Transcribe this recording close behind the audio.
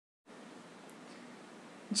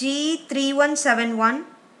CIRCULATE-GE3171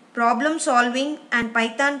 Problem Solving and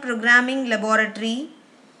Python Programming Laboratory.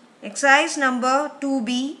 Exercise number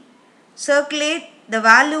 2B. Circulate the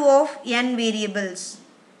value of n variables.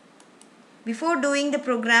 Before doing the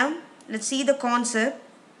program, let's see the concept.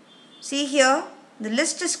 See here, the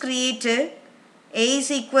list is created. A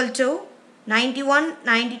is equal to 91,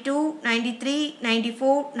 92, 93,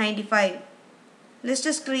 94, 95. List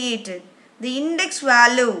is created. The index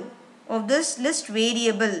value of this list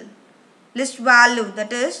value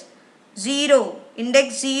that is 0,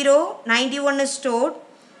 index 0, 91 is stored,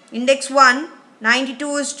 index 1,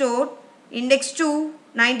 92 is stored, index 2,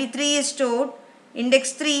 93 is stored,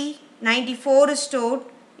 index 3, 94 is stored,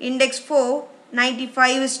 index 4,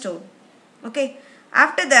 95 is stored. Okay.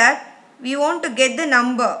 After that, we want to get the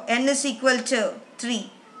number n is equal to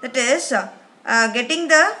 3. That is getting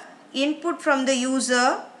the input from the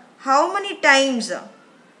user, how many times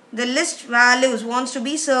the list values wants to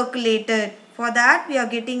be circulated. For that, we are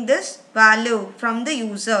getting this value from the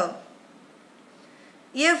user.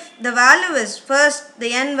 If the value is first,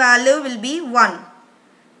 the n value will be 1.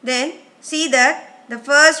 Then see that the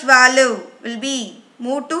first value will be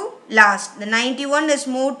moved to last. The 91 is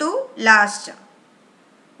moved to last.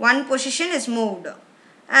 One position is moved.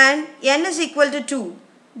 And n is equal to 2.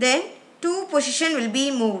 Then 2 position will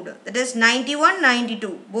be moved. That is 91,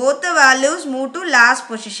 92. Both the values move to last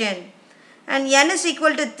position. And n is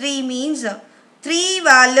equal to 3 means 3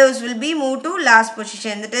 values will be moved to last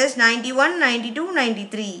position. That is 91, 92,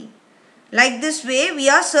 93. Like this way we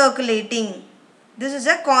are circulating. This is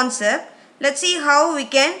a concept. Let's see how we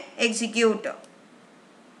can execute.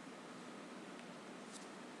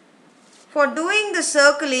 For doing the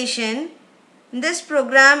circulation, in this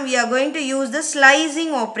program we are going to use the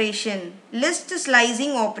slicing operation, list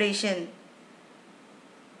slicing operation.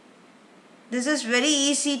 This is very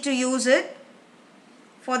easy to use it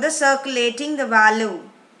for the circulating the value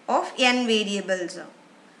of n variables.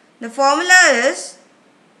 The formula is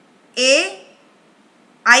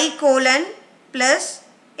I colon plus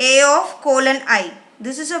A of colon I.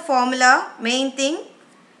 This is a formula, main thing.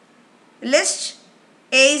 List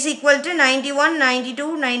A is equal to 91,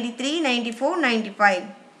 92, 93, 94, 95.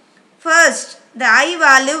 First, the I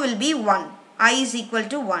value will be 1. I is equal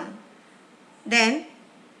to 1. Then,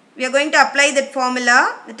 we are going to apply that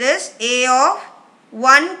formula, that is A of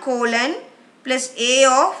 1 colon plus A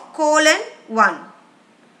of colon 1.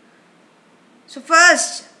 So,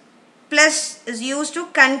 first, plus is used to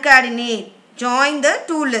concatenate, join the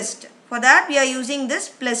two lists. For that, we are using this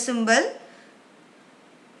plus symbol.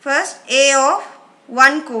 First, A of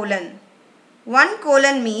 1 colon. 1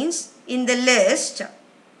 colon means in the list,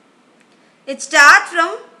 it starts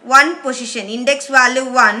from one position, index value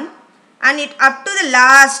 1, and it up to the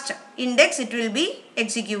last index it will be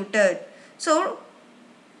executed. So,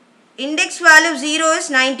 index value 0 is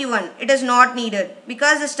 91. It is not needed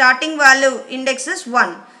because the starting value index is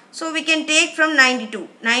 1. So, we can take from 92,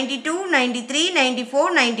 92, 93,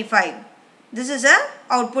 94, 95. This is a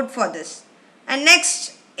output for this. And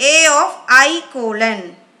next, A of I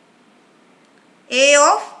colon. A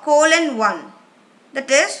of colon 1. That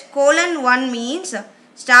is, colon 1 means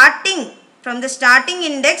starting from the starting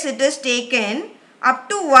index it is taken up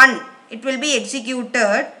to 1 it will be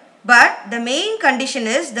executed, but the main condition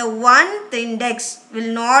is the 1th index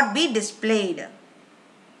will not be displayed.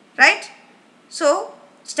 Right? So,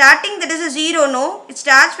 starting that is a 0, no? It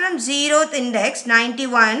starts from 0th index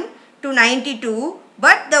 91 to 92,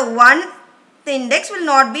 but the 1th index will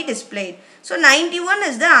not be displayed. So, 91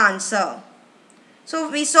 is the answer. So,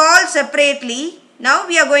 we solve separately. Now,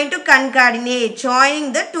 we are going to concatenate,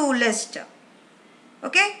 joining the two lists.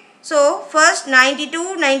 Okay. So, first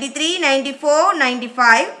 92, 93, 94,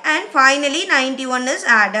 95 and finally 91 is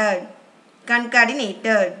added,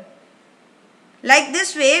 concatenated. Like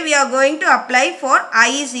this way, we are going to apply for I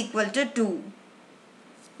is equal to 2.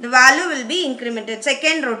 The value will be incremented.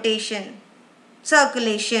 Second rotation,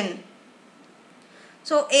 circulation.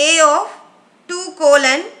 So, A of 2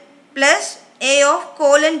 colon plus A of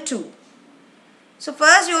colon 2. So,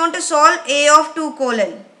 first you want to solve A of 2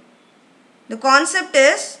 colon. The concept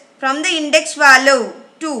is from the index value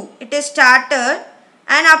 2 it is started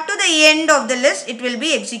and up to the end of the list it will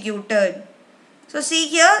be executed. So, see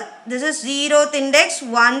here, this is 0th index,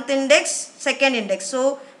 1th index, 2nd index.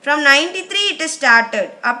 So, from 93 it is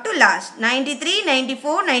started up to last 93,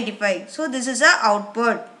 94, 95. So, this is the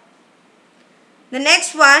output. The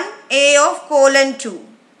next one, A of colon 2.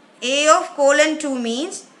 A of colon 2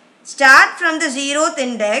 means start from the 0th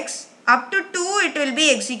index up to 2 it will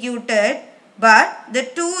be executed, but the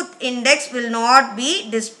 2th index will not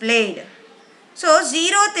be displayed. So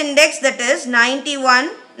 0th index, that is 91,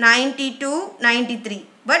 92, 93.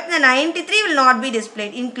 But the 93 will not be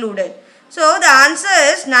displayed, included. So the answer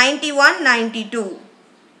is 91, 92.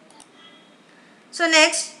 So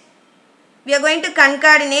next, we are going to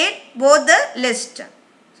concatenate both the list.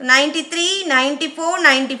 So 93, 94,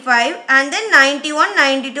 95 and then 91,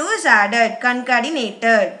 92 is added,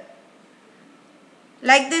 concatenated.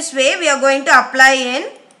 Like this way we are going to apply in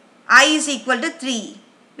I is equal to 3.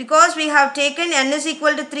 Because we have taken n is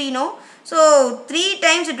equal to 3, no? So 3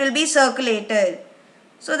 times it will be circulated.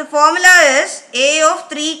 So the formula is A of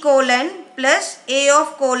 3 colon plus A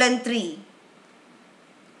of colon 3.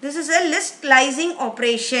 This is a list slicing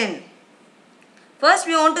operation. First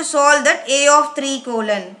we want to solve that A of 3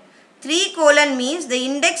 colon. 3 colon means the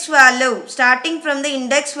index value, starting from the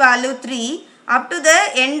index value 3 up to the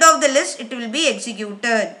end of the list it will be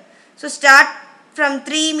executed. So start from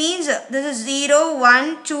 3 means this is 0,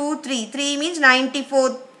 1, 2, 3. 3 means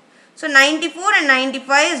 94. So 94 and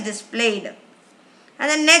 95 is displayed. And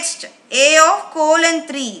then next A of colon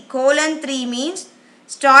 3. Colon 3 means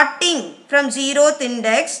starting from 0th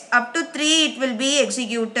index up to 3 it will be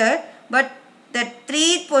executed, but the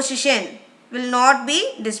 3rd position will not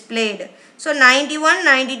be displayed. So 91,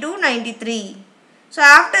 92, 93. So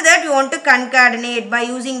after that we want to concatenate by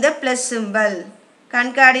using the plus symbol.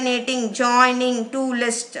 Concatenating, joining two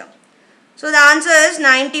lists. So the answer is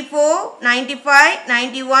 94, 95,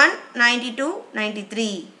 91, 92,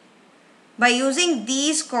 93. By using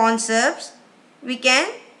these concepts, we can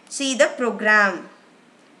see the program.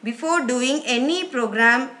 Before doing any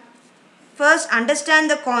program, first understand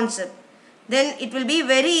the concept. Then it will be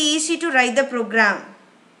very easy to write the program.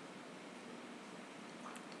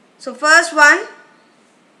 So first one,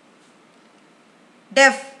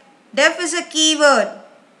 def. Def is a keyword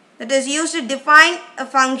that is used to define a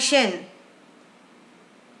function.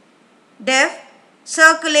 Def,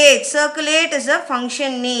 circulate. Circulate is a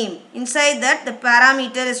function name. Inside that the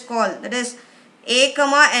parameter is called, that is a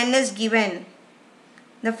comma n is given.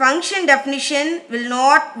 The function definition will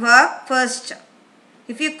not work first.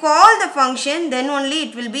 If you call the function, then only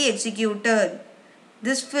it will be executed.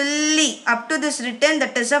 This fully up to this written,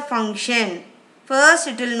 that is a function. First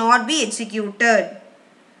it will not be executed.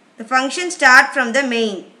 The function start from the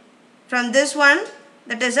main. From this one,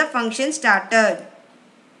 that is a function started.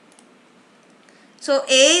 So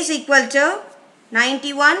A is equal to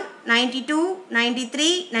 91, 92,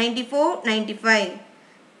 93, 94, 95.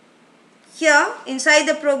 Here inside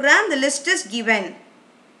the program the list is given.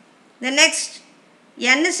 The next,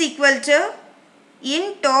 n is equal to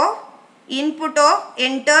int of input of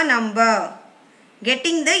enter number.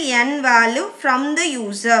 Getting the n value from the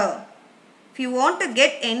user. If you want to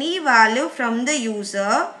get any value from the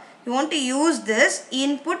user, you want to use this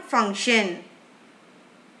input function.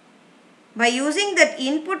 By using that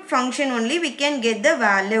input function only we can get the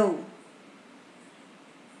value.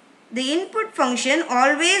 The input function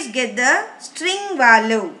always get the string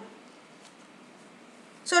value.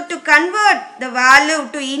 So to convert the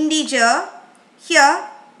value to integer, here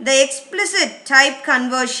the explicit type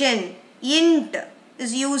conversion int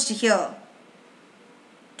is used here.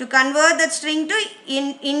 To convert that string to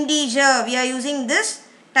integer, we are using this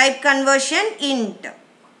type conversion int.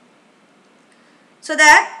 So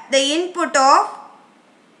that the input of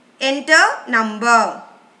enter number.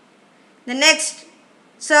 The next,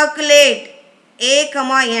 circulate a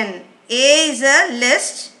comma n. A is a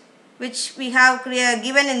list which we have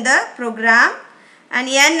given in the program, and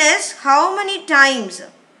n is how many times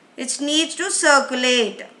it needs to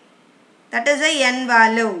circulate. That is a n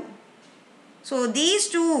value. So these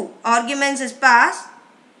two arguments is passed.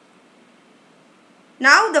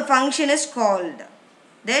 Now the function is called.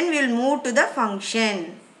 Then we will move to the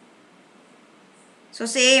function. So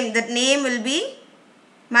same, that name will be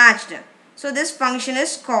matched. So this function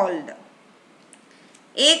is called.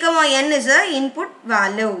 A comma n is a input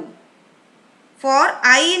value for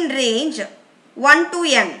I in range 1 to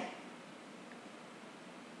n.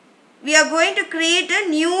 We are going to create a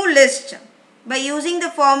new list by using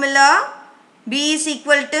the formula B is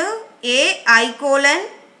equal to A I colon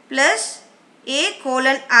plus A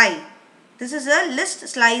colon I. This is a list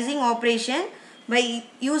slicing operation. By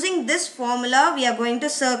using this formula we are going to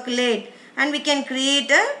circulate and we can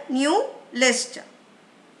create a new list.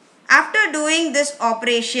 After doing this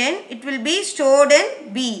operation it will be stored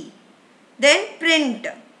in B. Then print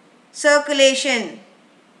circulation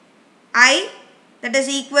I, that is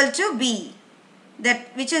equal to B.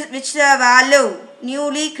 That which the value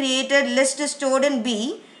newly created list is stored in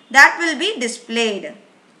B, that will be displayed.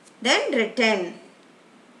 Then return.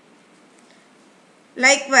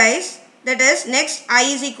 Likewise, That is, next I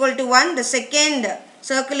is equal to 1, the second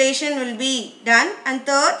circulation will be done and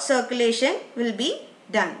third circulation will be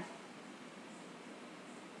done.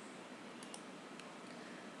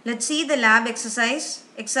 Let's see the lab exercise.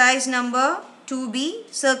 Exercise number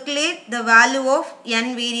 2b. Circulate the value of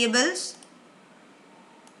n variables.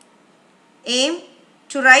 Aim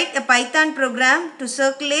to write a Python program to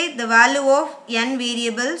circulate the value of n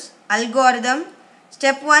variables. Algorithm.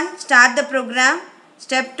 Step 1. Start the program.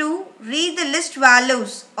 Step 2. Read the list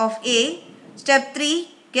values of A. Step 3.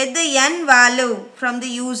 Get the n value from the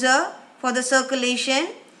user for the circulation.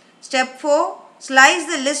 Step 4. Slice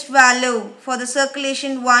the list value for the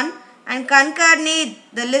circulation 1 and concatenate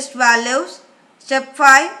the list values. Step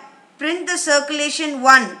 5. Print the circulation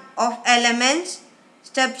 1 of elements.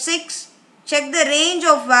 Step 6. Check the range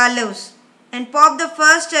of values and pop the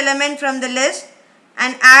first element from the list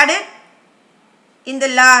and add it in the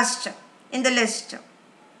list.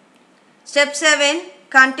 Step 7.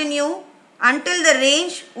 Continue until the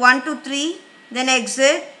range 1 to 3, then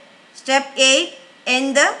exit. Step 8.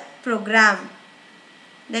 End the program.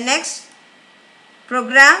 The next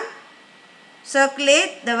program,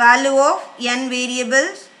 circulate the value of n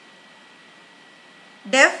variables.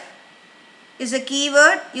 Def is a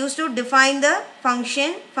keyword used to define the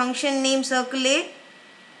function. Function name circulate.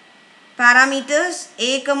 Parameters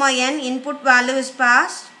a, n, input value is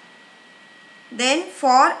passed. Then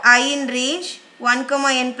for I in range 1,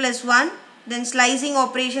 n plus 1, then slicing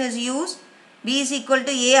operation is used. B is equal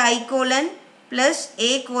to a I colon plus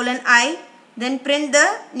a colon I. Then print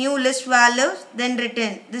the new list values, then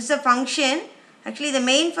return. This is a function. Actually, the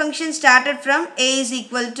main function started from a is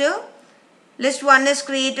equal to, list 1 is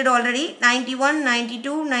created already, 91,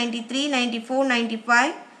 92, 93, 94,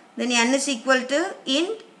 95. Then n is equal to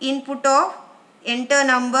int input of enter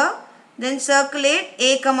number, then circulate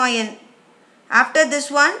a, n. After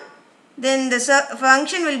this one, then the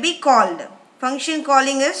function will be called. Function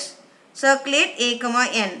calling is circulate a,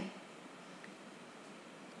 n.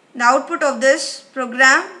 The output of this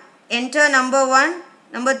program, enter number 1,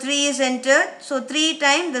 number 3 is entered. So 3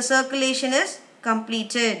 times the circulation is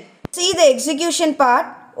completed. See the execution part.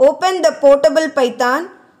 Open the portable Python.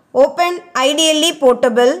 Open ideally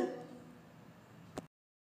portable.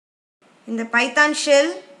 In the Python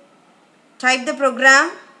shell, type the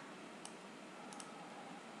program.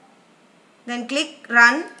 Then click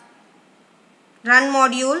run. Run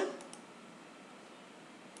module.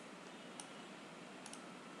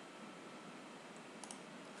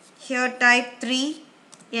 Here type 3,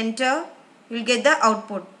 enter, you will get the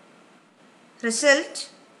output. Result.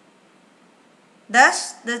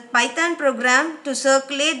 Thus, the Python program to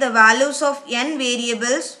circulate the values of n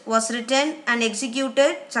variables was written and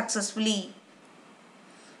executed successfully.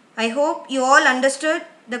 I hope you all understood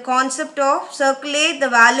the concept of circulate the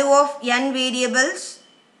value of n variables.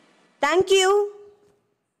 Thank you.